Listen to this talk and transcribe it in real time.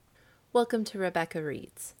Welcome to Rebecca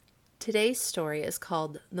Reads. Today's story is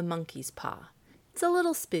called The Monkey's Paw. It's a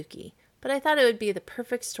little spooky, but I thought it would be the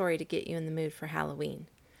perfect story to get you in the mood for Halloween.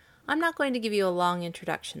 I'm not going to give you a long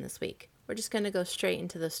introduction this week. We're just going to go straight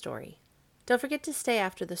into the story. Don't forget to stay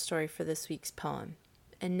after the story for this week's poem.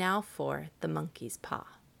 And now for The Monkey's Paw.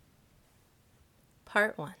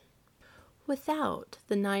 Part 1. Without,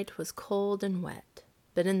 the night was cold and wet.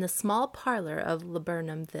 But in the small parlor of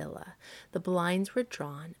Laburnum Villa, the blinds were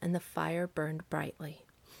drawn and the fire burned brightly.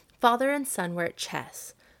 Father and son were at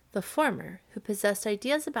chess, the former, who possessed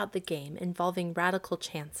ideas about the game involving radical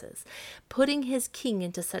chances, putting his king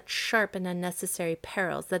into such sharp and unnecessary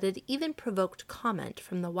perils that it even provoked comment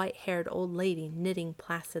from the white-haired old lady knitting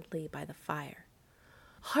placidly by the fire.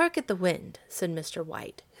 "Hark at the wind," said Mr.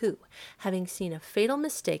 White, who, having seen a fatal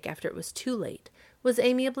mistake after it was too late, was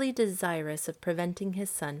amiably desirous of preventing his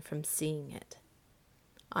son from seeing it.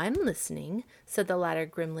 "I'm listening," said the latter,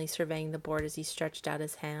 grimly surveying the board as he stretched out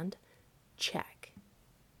his hand. "Check."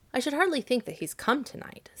 "I should hardly think that he's come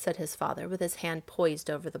tonight," said his father, with his hand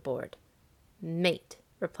poised over the board. "Mate,"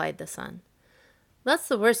 replied the son. "That's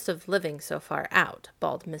the worst of living so far out,"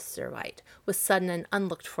 bawled Mr. White, with sudden and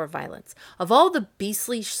unlooked-for violence. "Of all the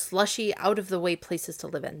beastly, slushy, out-of-the-way places to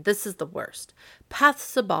live in, this is the worst.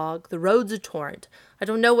 Paths a bog, the roads a torrent. I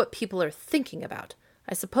don't know what people are thinking about.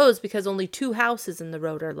 I suppose because only 2 houses in the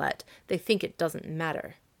road are let, they think it doesn't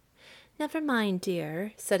matter." "Never mind,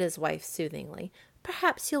 dear," said his wife soothingly.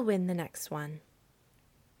 "Perhaps you'll win the next one."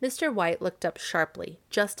 Mr. White looked up sharply,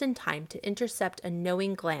 just in time to intercept a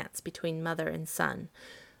knowing glance between mother and son.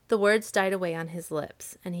 The words died away on his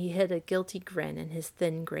lips, and he hid a guilty grin in his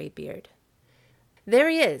thin gray beard. "There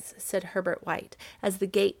he is," said Herbert White, as the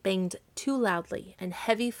gate banged too loudly and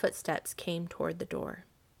heavy footsteps came toward the door.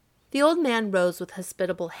 The old man rose with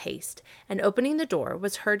hospitable haste, and opening the door,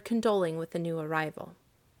 was heard condoling with the new arrival.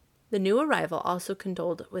 The new arrival also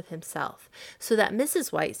condoled with himself, so that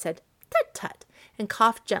Mrs. White said, "Tut, tut," and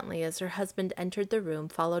coughed gently as her husband entered the room,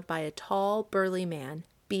 followed by a tall, burly man,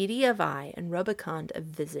 beady of eye and rubicund of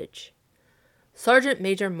visage. "Sergeant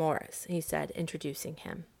Major Morris," he said, introducing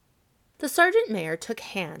him. The sergeant major took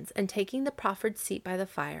hands, and taking the proffered seat by the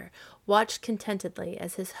fire, watched contentedly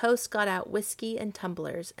as his host got out whiskey and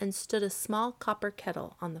tumblers and stood a small copper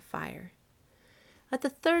kettle on the fire. At the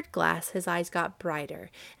 3rd glass his eyes got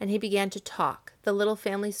brighter, and he began to talk, the little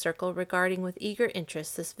family circle regarding with eager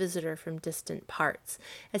interest this visitor from distant parts,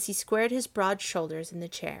 as he squared his broad shoulders in the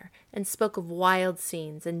chair, and spoke of wild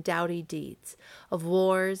scenes and doughty deeds, of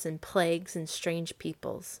wars and plagues and strange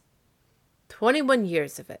peoples. 21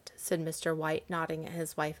 years of it," said Mr. White, nodding at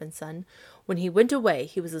his wife and son. "When he went away,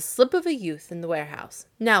 he was a slip of a youth in the warehouse.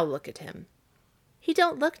 Now look at him." "He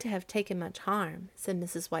don't look to have taken much harm," said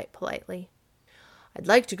Mrs. White politely. "I'd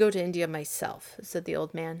like to go to India myself," said the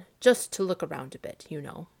old man, "just to look around a bit, you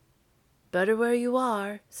know." "Better where you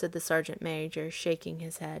are," said the sergeant major, shaking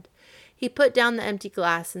his head. He put down the empty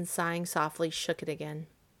glass and, sighing softly, shook it again.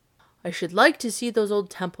 "I should like to see those old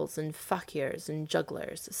temples and fakirs and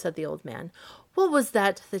jugglers," said the old man. "What was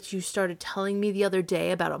that you started telling me the other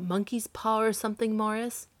day about a monkey's paw or something,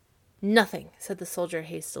 Morris?" "Nothing," said the soldier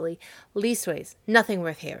hastily. "Leastways, nothing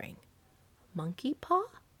worth hearing." "Monkey paw?"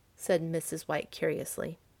 said Mrs. White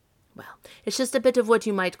curiously. "Well, it's just a bit of what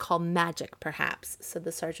you might call magic, perhaps," said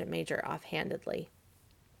the sergeant major offhandedly.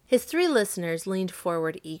 His 3 listeners leaned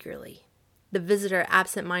forward eagerly. The visitor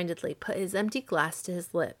absent-mindedly put his empty glass to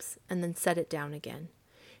his lips and then set it down again.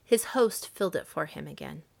 His host filled it for him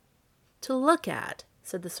again. "To look at,"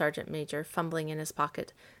 said the sergeant major, fumbling in his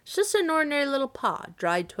pocket, "it's just an ordinary little paw,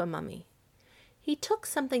 dried to a mummy." He took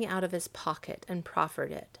something out of his pocket and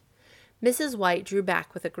proffered it. Mrs. White drew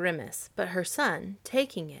back with a grimace, but her son,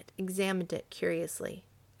 taking it, examined it curiously.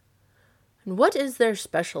 "And what is there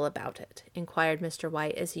special about it?" inquired Mr.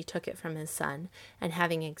 White as he took it from his son, and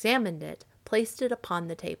having examined it, placed it upon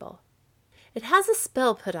the table. "It has a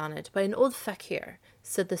spell put on it by an old fakir,"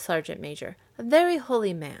 said the sergeant major, "a very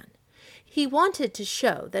holy man. He wanted to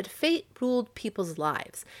show that fate ruled people's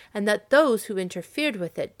lives, and that those who interfered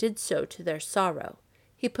with it did so to their sorrow.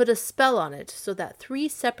 He put a spell on it so that 3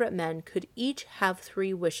 separate men could each have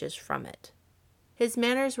 3 wishes from it." His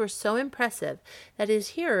manners were so impressive that his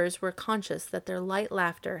hearers were conscious that their light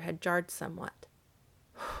laughter had jarred somewhat.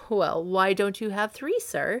 "Well, why don't you have 3,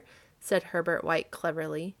 sir?" said Herbert White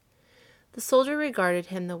cleverly. The soldier regarded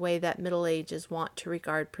him the way that middle age is wont to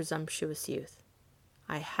regard presumptuous youth.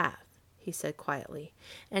 "I have," he said quietly,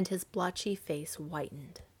 and his blotchy face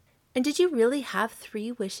whitened. "And did you really have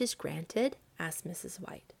 3 wishes granted?" asked Mrs.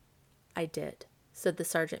 White. "I did," said the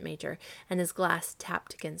sergeant major, and his glass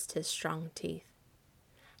tapped against his strong teeth.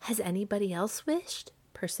 "Has anybody else wished?"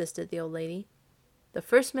 persisted the old lady. The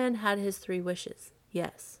first man had his 3 wishes,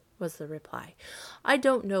 yes, was the reply. I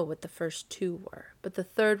don't know what the first 2 were, but the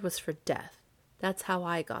third was for death. That's how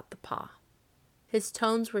I got the paw. His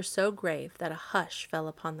tones were so grave that a hush fell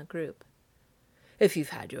upon the group. If you've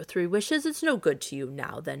had your 3 wishes, it's no good to you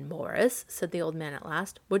now then, Morris, said the old man at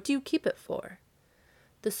last. What do you keep it for?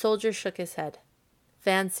 The soldier shook his head.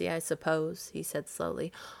 Fancy, I suppose, he said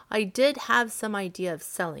slowly. I did have some idea of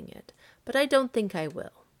selling it, but I don't think I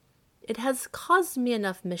will. It has caused me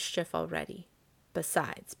enough mischief already.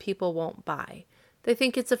 Besides, people won't buy. They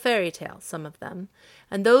think it's a fairy tale, some of them,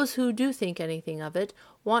 and those who do think anything of it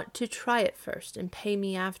want to try it first and pay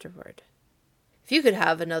me afterward. If you could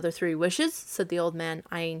have another 3 wishes, said the old man,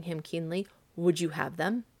 eyeing him keenly, would you have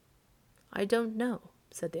them? I don't know,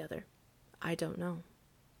 said the other. I don't know.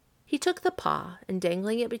 He took the paw, and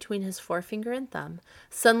dangling it between his forefinger and thumb,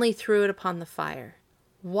 suddenly threw it upon the fire.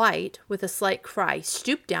 White, with a slight cry,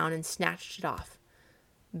 stooped down and snatched it off.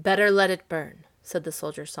 Better let it burn, said the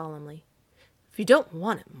soldier solemnly. If you don't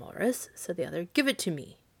want it, Morris, said the other, give it to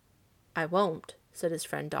me. I won't, said his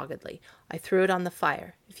friend doggedly. I threw it on the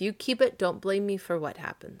fire. If you keep it, don't blame me for what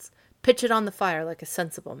happens. Pitch it on the fire like a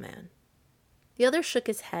sensible man. The other shook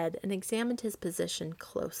his head and examined his position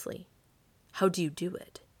closely. How do you do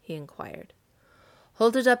it? He inquired.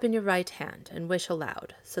 Hold it up in your right hand and wish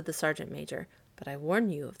aloud, said the sergeant major, but I warn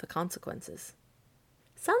you of the consequences.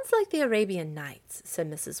 Sounds like the Arabian Nights, said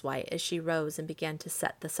Mrs. White as she rose and began to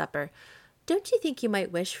set the supper. Don't you think you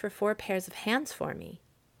might wish for 4 pairs of hands for me?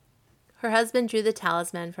 Her husband drew the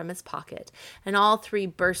talisman from his pocket, and all 3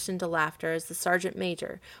 burst into laughter as the sergeant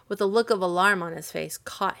major, with a look of alarm on his face,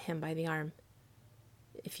 caught him by the arm.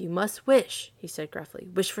 If you must wish, he said gruffly,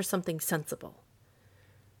 wish for something sensible.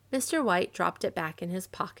 Mr. White dropped it back in his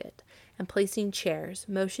pocket, and placing chairs,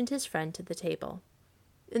 motioned his friend to the table.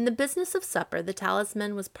 In the business of supper, the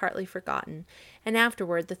talisman was partly forgotten, and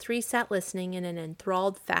afterward the 3 sat listening in an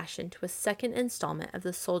enthralled fashion to a second installment of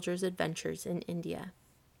the soldier's adventures in India.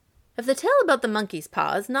 If the tale about the monkey's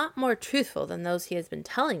paw is not more truthful than those he has been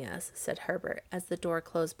telling us, said Herbert, as the door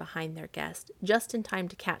closed behind their guest, just in time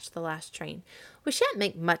to catch the last train, we shan't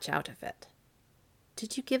make much out of it.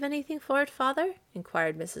 Did you give anything for it, father?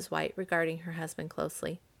 Inquired Mrs. White, regarding her husband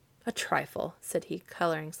closely. A trifle, said he,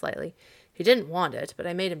 coloring slightly. He didn't want it, but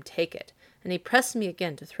I made him take it, and he pressed me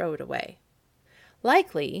again to throw it away.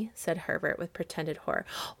 Likely, said Herbert with pretended horror.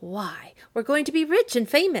 Why, we're going to be rich and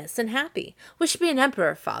famous and happy. We should be an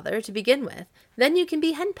emperor, father, to begin with. Then you can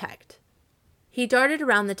be henpecked. He darted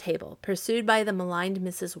around the table, pursued by the maligned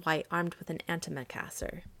Mrs. White armed with an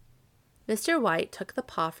antimacassar. Mr. White took the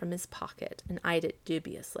paw from his pocket and eyed it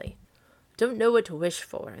dubiously. I don't know what to wish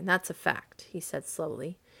for, and that's a fact, he said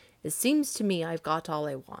slowly. It seems to me I've got all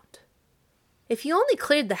I want. If you only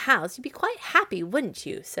cleared the house, you'd be quite happy, wouldn't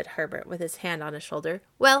you? Said Herbert, with his hand on his shoulder.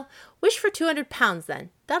 Well, wish for 200 pounds,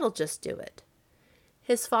 then. That'll just do it.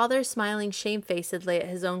 His father, smiling shamefacedly at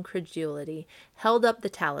his own credulity, held up the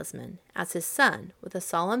talisman, as his son, with a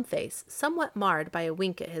solemn face, somewhat marred by a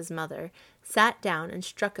wink at his mother, sat down and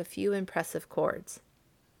struck a few impressive chords.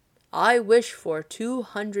 I wish for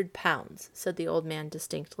 200 pounds, said the old man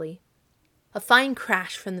distinctly. A fine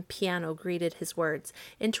crash from the piano greeted his words,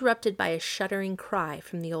 interrupted by a shuddering cry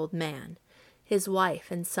from the old man. His wife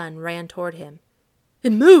and son ran toward him.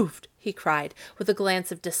 It moved, he cried, with a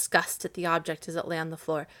glance of disgust at the object as it lay on the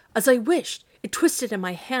floor. As I wished, it twisted in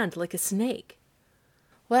my hand like a snake.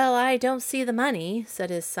 Well, I don't see the money, said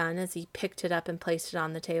his son as he picked it up and placed it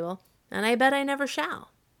on the table, and I bet I never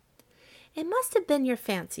shall. It must have been your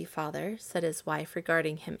fancy, father, said his wife,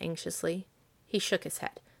 regarding him anxiously. He shook his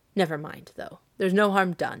head. Never mind, though. There's no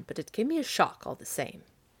harm done, but it gave me a shock all the same.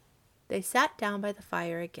 They sat down by the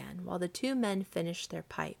fire again, while the 2 men finished their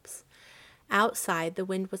pipes. Outside, the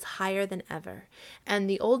wind was higher than ever, and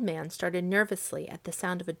the old man started nervously at the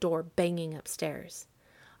sound of a door banging upstairs.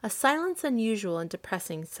 A silence unusual and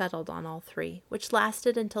depressing settled on all 3, which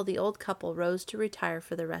lasted until the old couple rose to retire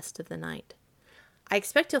for the rest of the night. I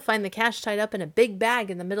expect you'll find the cash tied up in a big bag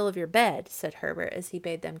in the middle of your bed, said Herbert as he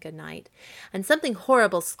bade them good night, and something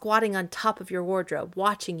horrible squatting on top of your wardrobe,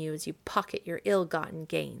 watching you as you pocket your ill-gotten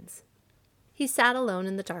gains. He sat alone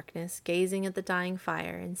in the darkness, gazing at the dying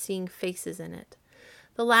fire and seeing faces in it.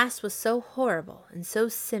 The last was so horrible and so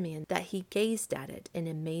simian that he gazed at it in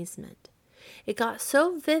amazement. It got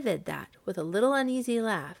so vivid that, with a little uneasy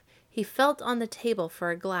laugh, he felt on the table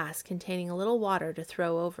for a glass containing a little water to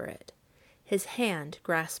throw over it. His hand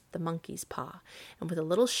grasped the monkey's paw, and with a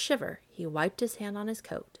little shiver he wiped his hand on his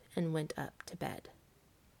coat and went up to bed.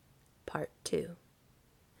 Part 2.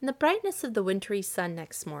 In the brightness of the wintry sun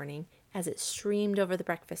next morning, As it streamed over the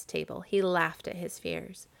breakfast table, he laughed at his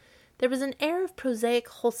fears. There was an air of prosaic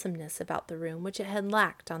wholesomeness about the room which it had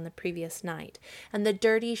lacked on the previous night, and the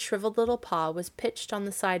dirty, shriveled little paw was pitched on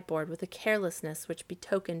the sideboard with a carelessness which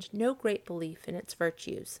betokened no great belief in its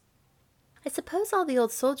virtues. "I suppose all the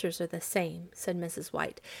old soldiers are the same," said Mrs.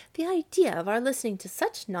 White. "The idea of our listening to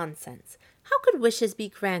such nonsense! How could wishes be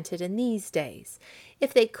granted in these days?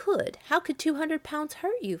 If they could, how could 200 pounds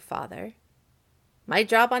hurt you, father?" "Might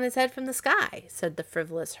drop on his head from the sky," said the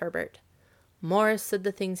frivolous Herbert. "Morris said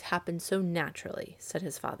the things happened so naturally," said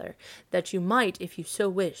his father, "that you might, if you so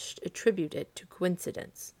wished, attribute it to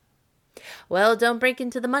coincidence." "Well, don't break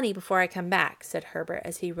into the money before I come back," said Herbert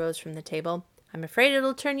as he rose from the table. "I'm afraid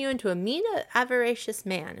it'll turn you into a mean, avaricious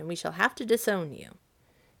man, and we shall have to disown you."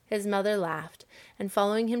 His mother laughed, and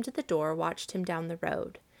following him to the door, watched him down the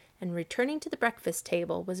road, and returning to the breakfast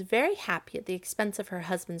table, was very happy at the expense of her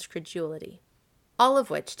husband's credulity. All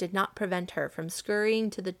of which did not prevent her from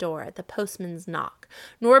scurrying to the door at the postman's knock,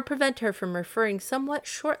 nor prevent her from referring somewhat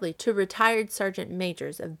shortly to retired sergeant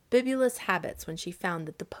majors of bibulous habits when she found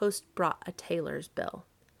that the post brought a tailor's bill.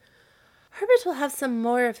 "Herbert will have some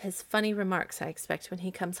more of his funny remarks, I expect, when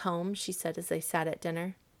he comes home," she said as they sat at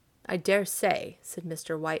dinner. "I dare say," said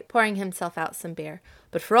Mr. White, pouring himself out some beer.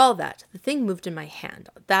 "But for all that, the thing moved in my hand.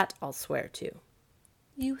 That I'll swear to."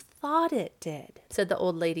 "You thought it did," said the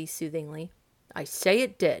old lady soothingly. "I say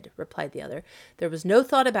it did," replied the other. "There was no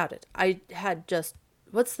thought about it. I had just—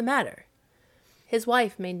 What's the matter?" His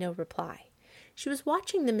wife made no reply. She was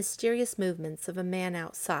watching the mysterious movements of a man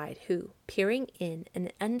outside who, peering in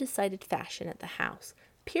an undecided fashion at the house,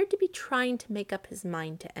 appeared to be trying to make up his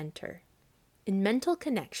mind to enter. In mental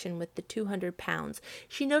connection with the 200 pounds,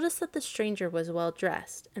 she noticed that the stranger was well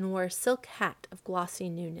dressed and wore a silk hat of glossy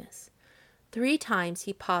newness. 3 times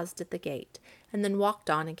he paused at the gate, and then walked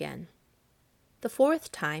on again. The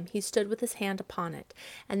 4th time he stood with his hand upon it,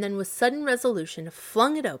 and then with sudden resolution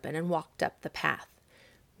flung it open and walked up the path.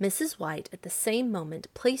 Mrs. White at the same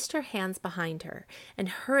moment placed her hands behind her, and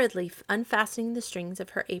hurriedly unfastening the strings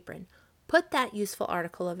of her apron, put that useful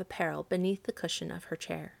article of apparel beneath the cushion of her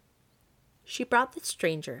chair. She brought the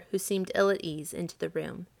stranger, who seemed ill at ease, into the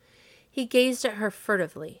room. He gazed at her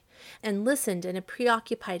furtively, and listened in a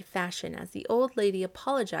preoccupied fashion as the old lady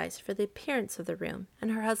apologized for the appearance of the room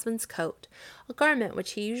and her husband's coat, a garment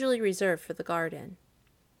which he usually reserved for the garden.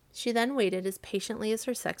 She then waited as patiently as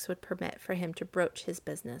her sex would permit for him to broach his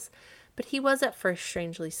business, but he was at first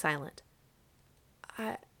strangely silent.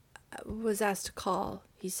 I was asked to call,"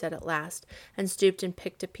 he said at last, and stooped and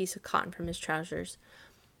picked a piece of cotton from his trousers.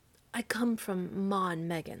 "I come from Ma and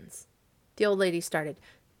Megan's." The old lady started.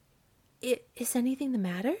 Is anything the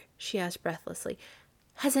matter?" she asked breathlessly.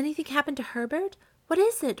 "Has anything happened to Herbert? What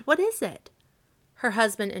is it? What is it?" Her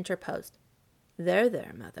husband interposed.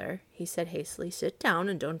 There, mother," he said hastily. "Sit down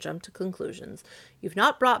and don't jump to conclusions. You've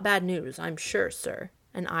not brought bad news, I'm sure, sir,"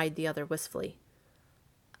 and eyed the other wistfully.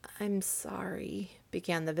 "I'm sorry,"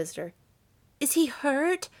 began the visitor. "Is he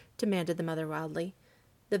hurt?" demanded the mother wildly.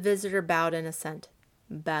 The visitor bowed in assent.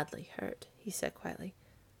 "Badly hurt," he said quietly,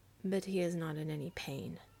 "but he is not in any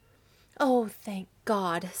pain." "Oh, thank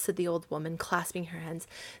God," said the old woman, clasping her hands.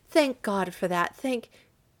 "Thank God for that.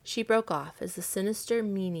 She broke off as the sinister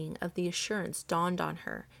meaning of the assurance dawned on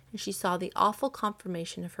her, and she saw the awful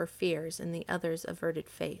confirmation of her fears in the other's averted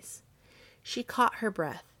face. She caught her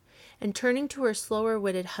breath, and turning to her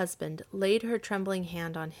slower-witted husband, laid her trembling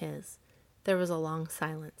hand on his. There was a long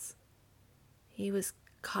silence. "He was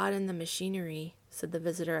caught in the machinery," said the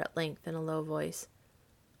visitor at length in a low voice.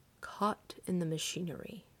 "Caught in the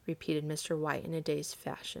machinery," repeated Mr. White in a dazed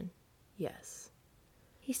fashion. "Yes."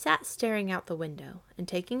 He sat staring out the window, and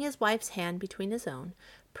taking his wife's hand between his own,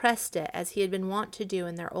 pressed it as he had been wont to do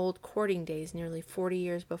in their old courting days nearly 40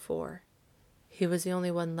 years before. "He was the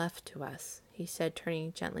only one left to us," he said,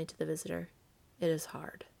 turning gently to the visitor. "It is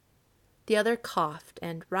hard." The other coughed,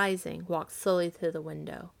 and, rising, walked slowly to the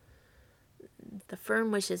window. "The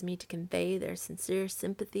firm wishes me to convey their sincere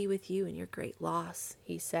sympathy with you in your great loss,"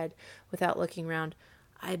 he said, without looking round.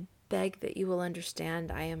 "I beg that you will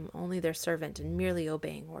understand I am only their servant and merely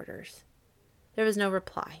obeying orders." There was no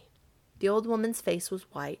reply. The old woman's face was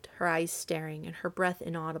white, her eyes staring, and her breath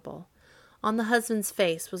inaudible. On the husband's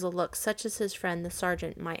face was a look such as his friend the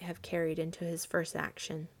sergeant might have carried into his first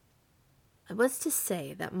action. "I was to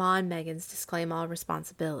say that Ma and Megan's disclaim all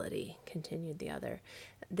responsibility," continued the other.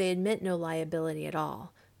 "They admit no liability at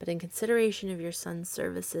all, but in consideration of your son's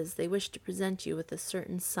services, they wish to present you with a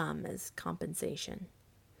certain sum as compensation."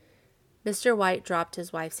 Mr. White dropped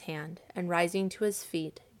his wife's hand, and rising to his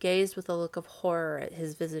feet, gazed with a look of horror at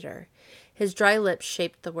his visitor. His dry lips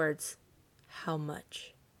shaped the words, "How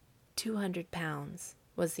much?" 200 pounds,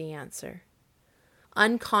 was the answer.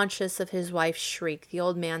 Unconscious of his wife's shriek, the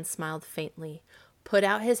old man smiled faintly, put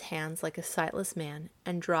out his hands like a sightless man,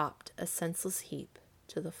 and dropped a senseless heap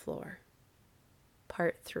to the floor.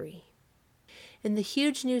 Part 3. In the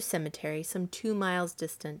huge new cemetery, some 2 miles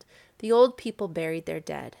distant, the old people buried their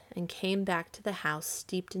dead and came back to the house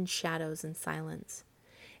steeped in shadows and silence.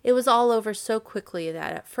 It was all over so quickly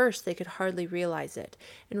that at first they could hardly realize it,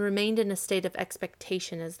 and remained in a state of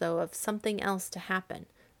expectation as though of something else to happen,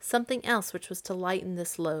 something else which was to lighten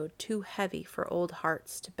this load too heavy for old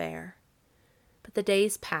hearts to bear. But the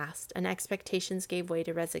days passed, and expectations gave way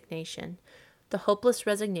to resignation, the hopeless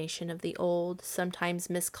resignation of the old, sometimes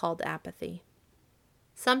miscalled apathy.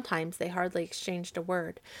 Sometimes they hardly exchanged a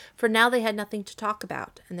word, for now they had nothing to talk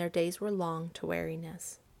about, and their days were long to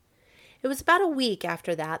weariness. It was about a week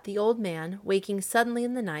after that the old man, waking suddenly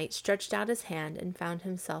in the night, stretched out his hand and found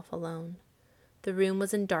himself alone. The room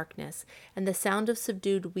was in darkness, and the sound of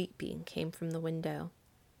subdued weeping came from the window.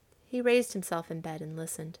 He raised himself in bed and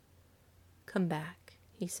listened. "Come back,"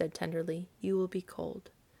 he said tenderly. "You will be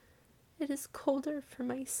cold." "It is colder for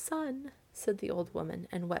my son," said the old woman,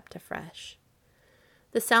 and wept afresh.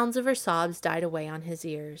 The sounds of her sobs died away on his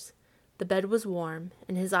ears. The bed was warm,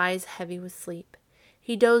 and his eyes heavy with sleep.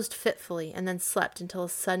 He dozed fitfully, and then slept until a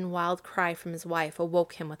sudden wild cry from his wife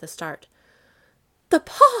awoke him with a start. "The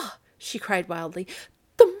paw!" she cried wildly.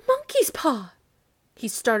 "The monkey's paw!" He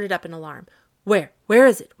started up in alarm. Where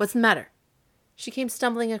is it? What's the matter?" She came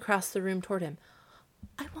stumbling across the room toward him.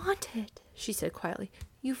 "I want it," she said quietly.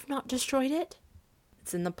 "You've not destroyed it?"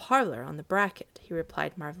 "It's in the parlor on the bracket," he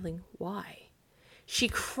replied, marveling. "Why?" She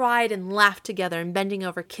cried and laughed together, and bending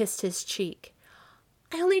over, kissed his cheek.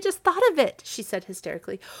 "I only just thought of it," she said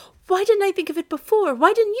hysterically. "Why didn't I think of it before?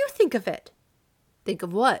 Why didn't you think of it?" "Think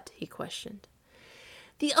of what?" he questioned.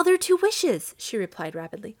 "The other 2 wishes," she replied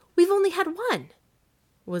rapidly. "We've only had one."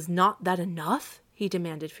 "Was not that enough?" he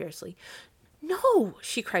demanded fiercely. "No,"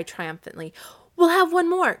 she cried triumphantly. "We'll have one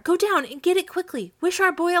more. Go down and get it quickly. Wish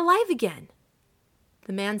our boy alive again."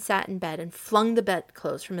 The man sat in bed and flung the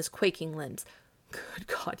bedclothes from his quaking limbs. "Good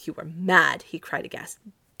God, you are mad," he cried aghast.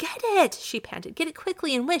 "Get it," she panted. "Get it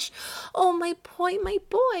quickly and wish. Oh, my boy, my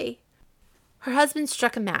boy." Her husband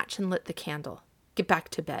struck a match and lit the candle. "Get back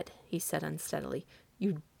to bed," he said unsteadily.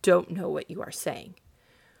 "You don't know what you are saying."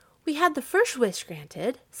 "We had the first wish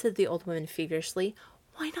granted," said the old woman feverishly.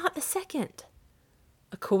 "Why not the second?"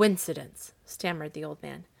 "A coincidence," stammered the old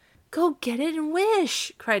man. "Go get it and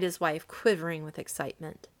wish," cried his wife, quivering with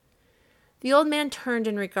excitement. The old man turned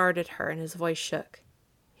and regarded her, and his voice shook.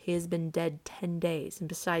 "He has been dead 10 days, and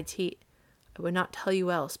besides I would not tell you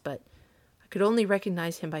else, but I could only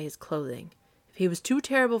recognize him by his clothing. If he was too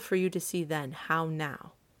terrible for you to see then, how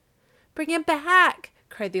now?" "Bring him back,"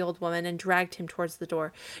 cried the old woman, and dragged him towards the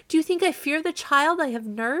door. "Do you think I fear the child I have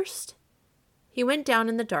nursed?" He went down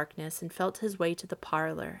in the darkness and felt his way to the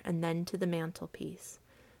parlor and then to the mantelpiece.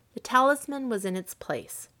 The talisman was in its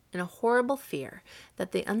place, and a horrible fear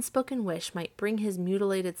that the unspoken wish might bring his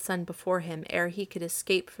mutilated son before him ere he could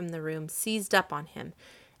escape from the room seized up on him,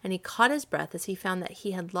 and he caught his breath as he found that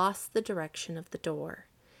he had lost the direction of the door.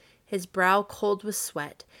 His brow cold with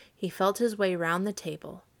sweat, he felt his way round the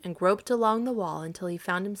table, and groped along the wall until he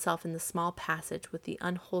found himself in the small passage with the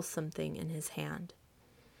unwholesome thing in his hand.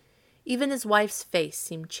 Even his wife's face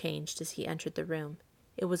seemed changed as he entered the room.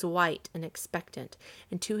 It was white and expectant,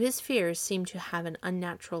 and to his fears seemed to have an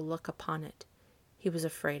unnatural look upon it. He was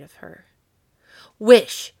afraid of her.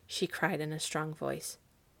 "Wish!" she cried in a strong voice.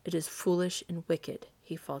 "It is foolish and wicked,"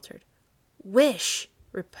 he faltered. "Wish!"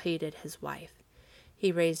 repeated his wife.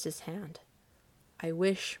 He raised his hand. "I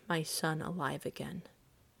wish my son alive again."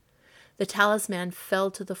 The talisman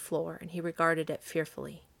fell to the floor, and he regarded it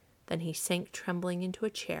fearfully. Then he sank trembling into a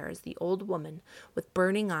chair as the old woman, with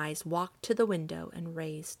burning eyes, walked to the window and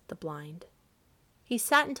raised the blind. He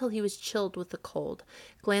sat until he was chilled with the cold,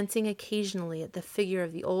 glancing occasionally at the figure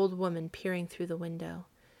of the old woman peering through the window.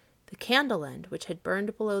 The candle end, which had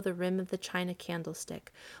burned below the rim of the china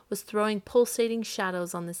candlestick, was throwing pulsating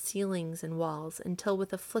shadows on the ceilings and walls until,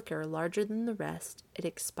 with a flicker larger than the rest, it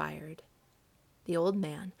expired. The old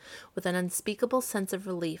man, with an unspeakable sense of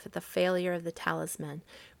relief at the failure of the talisman,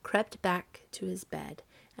 crept back to his bed,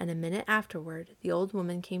 and a minute afterward the old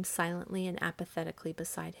woman came silently and apathetically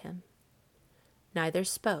beside him. Neither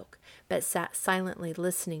spoke, but sat silently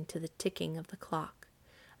listening to the ticking of the clock.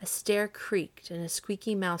 A stair creaked, and a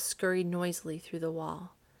squeaky mouse scurried noisily through the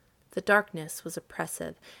wall. The darkness was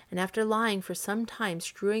oppressive, and after lying for some time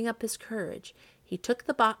screwing up his courage, he took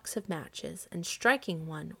the box of matches, and striking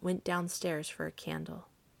one, went downstairs for a candle.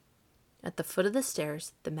 At the foot of the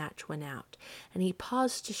stairs, the match went out, and he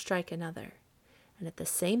paused to strike another. And at the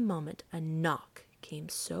same moment, a knock came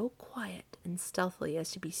so quiet and stealthily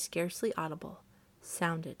as to be scarcely audible,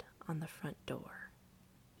 sounded on the front door.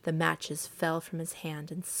 The matches fell from his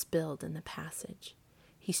hand and spilled in the passage.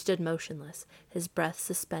 He stood motionless, his breath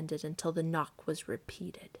suspended until the knock was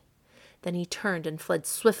repeated. Then he turned and fled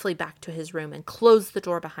swiftly back to his room and closed the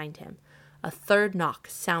door behind him. A third knock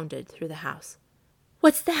sounded through the house.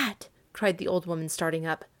 "What's that?" cried the old woman, starting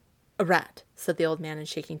up. "A rat," said the old man in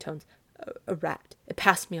shaking tones. A rat. It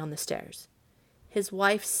passed me on the stairs." His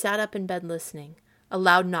wife sat up in bed listening. A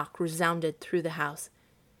loud knock resounded through the house.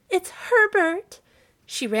 "It's Herbert!"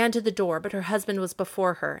 She ran to the door, but her husband was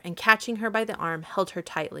before her, and catching her by the arm, held her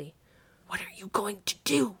tightly. "What are you going to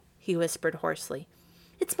do?" he whispered hoarsely.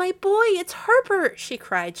 "It's my boy! It's Herbert!" she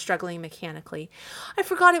cried, struggling mechanically. "I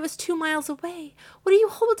forgot it was 2 miles away. What are you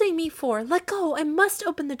holding me for? Let go! I must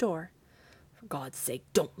open the door." "For God's sake,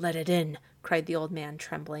 don't let it in!" cried the old man,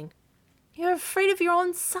 trembling. "You're afraid of your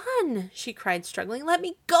own son!" she cried, struggling. "Let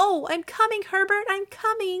me go! I'm coming, Herbert! I'm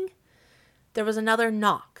coming!" There was another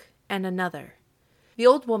knock, and another. The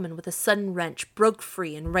old woman, with a sudden wrench, broke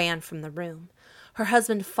free and ran from the room. Her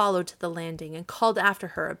husband followed to the landing and called after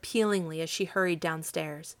her appealingly as she hurried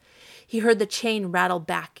downstairs. He heard the chain rattle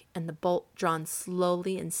back and the bolt drawn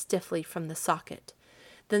slowly and stiffly from the socket.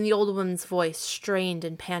 Then the old woman's voice, strained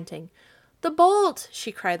and panting. "The bolt!"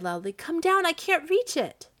 she cried loudly. "Come down! I can't reach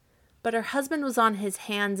it!" But her husband was on his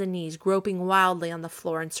hands and knees, groping wildly on the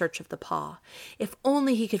floor in search of the paw. If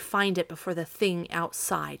only he could find it before the thing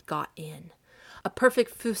outside got in. A perfect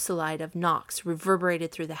fusillade of knocks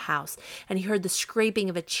reverberated through the house, and he heard the scraping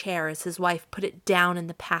of a chair as his wife put it down in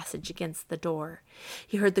the passage against the door.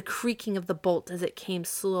 He heard the creaking of the bolt as it came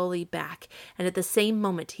slowly back, and at the same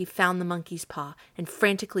moment he found the monkey's paw and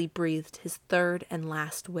frantically breathed his third and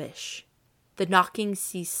last wish. The knocking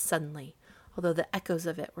ceased suddenly, although the echoes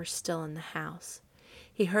of it were still in the house.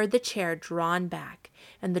 He heard the chair drawn back,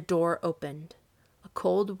 and the door opened. A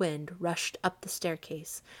cold wind rushed up the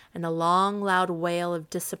staircase, and a long, loud wail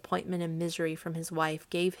of disappointment and misery from his wife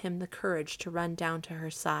gave him the courage to run down to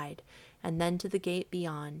her side, and then to the gate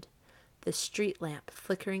beyond. The street lamp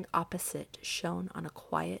flickering opposite shone on a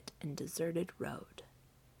quiet and deserted road.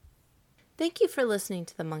 Thank you for listening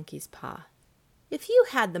to The Monkey's Paw. If you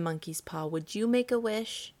had the monkey's paw, would you make a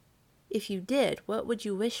wish? If you did, what would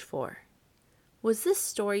you wish for? Was this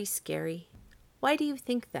story scary? Why do you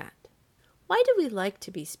think that? Why do we like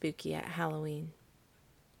to be spooky at Halloween?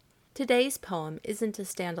 Today's poem isn't a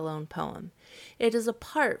standalone poem. It is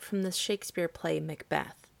apart from the Shakespeare play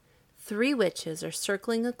Macbeth. 3 witches are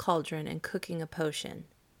circling a cauldron and cooking a potion.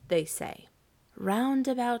 They say, "Round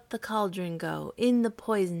about the cauldron go, in the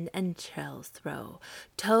poisoned entrails throw.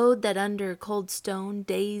 Toad that under cold stone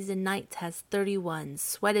days and nights has 31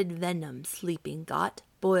 sweated venom sleeping got.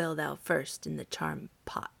 Boil thou first in the charmed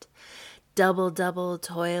pot. Double, double,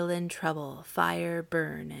 toil and trouble, fire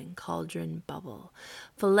burn and cauldron bubble.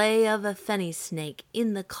 Fillet of a fenny snake,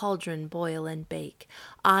 in the cauldron boil and bake.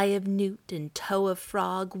 Eye of newt and toe of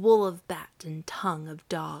frog, wool of bat and tongue of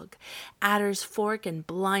dog. Adder's fork and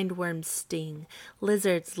blindworm's sting,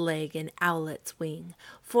 lizard's leg and owlet's wing.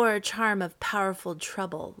 For a charm of powerful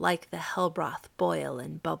trouble, like the hell broth boil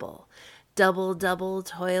and bubble. Double, double,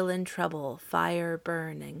 toil and trouble, fire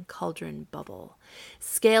burn and cauldron bubble.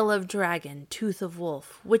 Scale of dragon, tooth of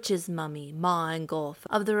wolf, witch's mummy, maw and gulf,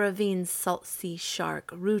 of the ravine's salt sea shark,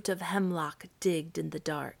 root of hemlock digged in the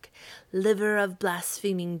dark. Liver of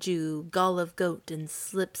blaspheming Jew, gall of goat and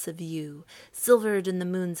slips of ewe, silvered in the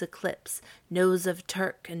moon's eclipse, nose of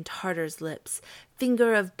Turk and Tartar's lips,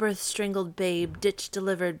 finger of birth-strangled babe, ditch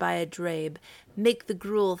delivered by a drabe. Make the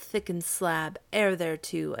gruel thick and slab, ere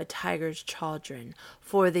thereto a tiger's chaldron,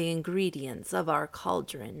 for the ingredients of our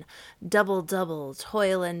cauldron. Double, double,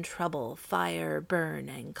 toil and trouble, fire burn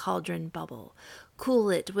and cauldron bubble. Cool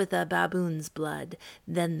it with a baboon's blood,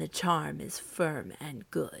 then the charm is firm and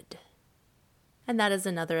good. And that is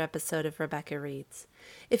another episode of Rebecca Reads.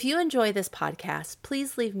 If you enjoy this podcast,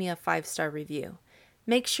 please leave me a 5-star review.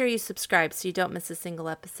 Make sure you subscribe so you don't miss a single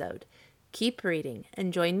episode. Keep reading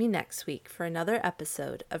and join me next week for another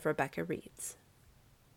episode of Rebecca Reads.